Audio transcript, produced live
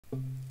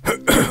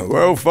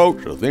Well,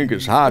 folks, I think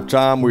it's high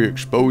time we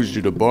exposed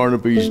you to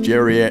Barnaby's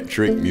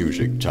geriatric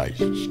music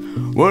tastes.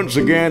 Once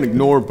again,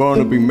 ignore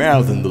Barnaby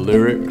mouthing the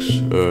lyrics.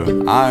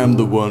 I am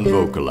the one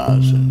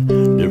vocalizing.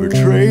 Never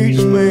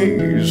treats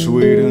me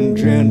sweet and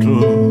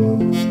gentle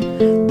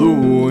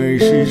the way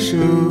she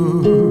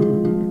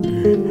should.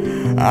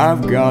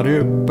 I've got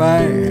it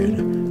bad,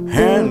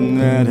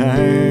 and that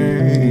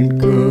ain't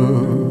good.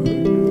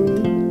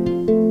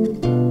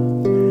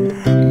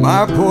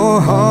 My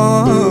poor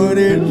heart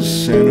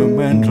is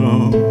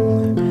sentimental,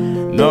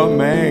 not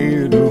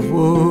made of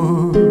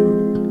wood.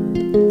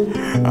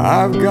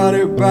 I've got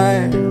it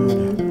bad,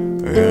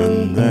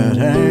 and that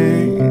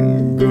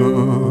ain't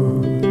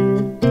good.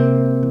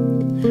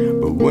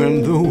 But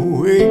when the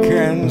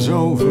weekend's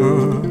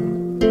over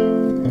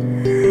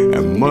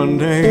and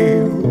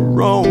Monday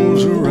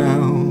rolls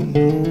around,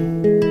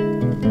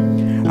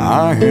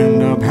 I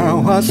end up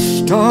how I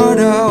start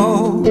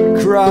out,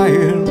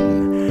 crying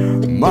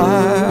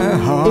my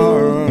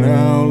heart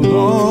out.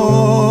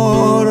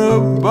 Lord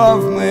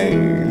above me,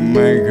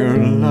 make her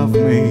love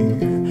me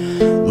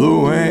the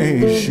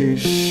way she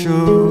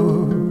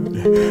should.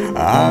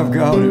 I've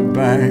got it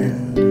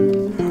bad,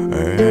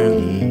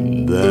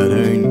 and that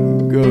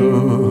ain't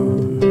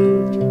good.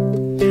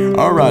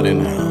 Alrighty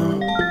now.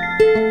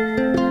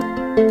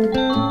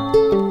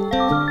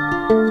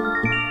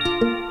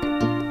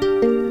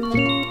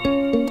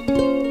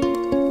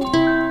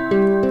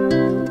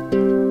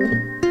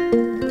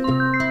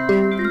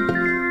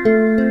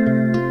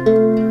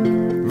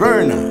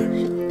 Very nice.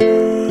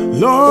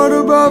 Lord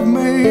above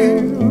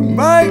me,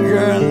 make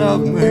her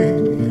love me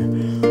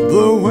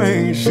the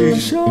way she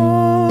should.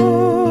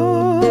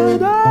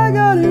 I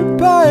got it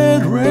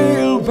bad,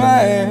 real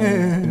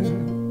bad,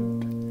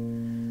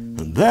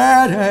 and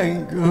that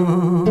ain't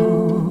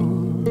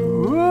good.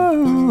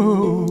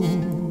 Whoa.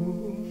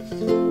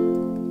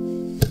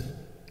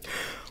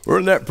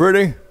 Wasn't that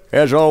pretty?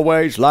 As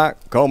always,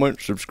 like,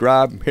 comment,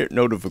 subscribe, hit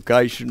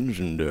notifications,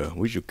 and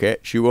we shall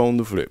catch you on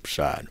the flip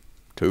side.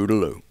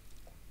 Toodaloo.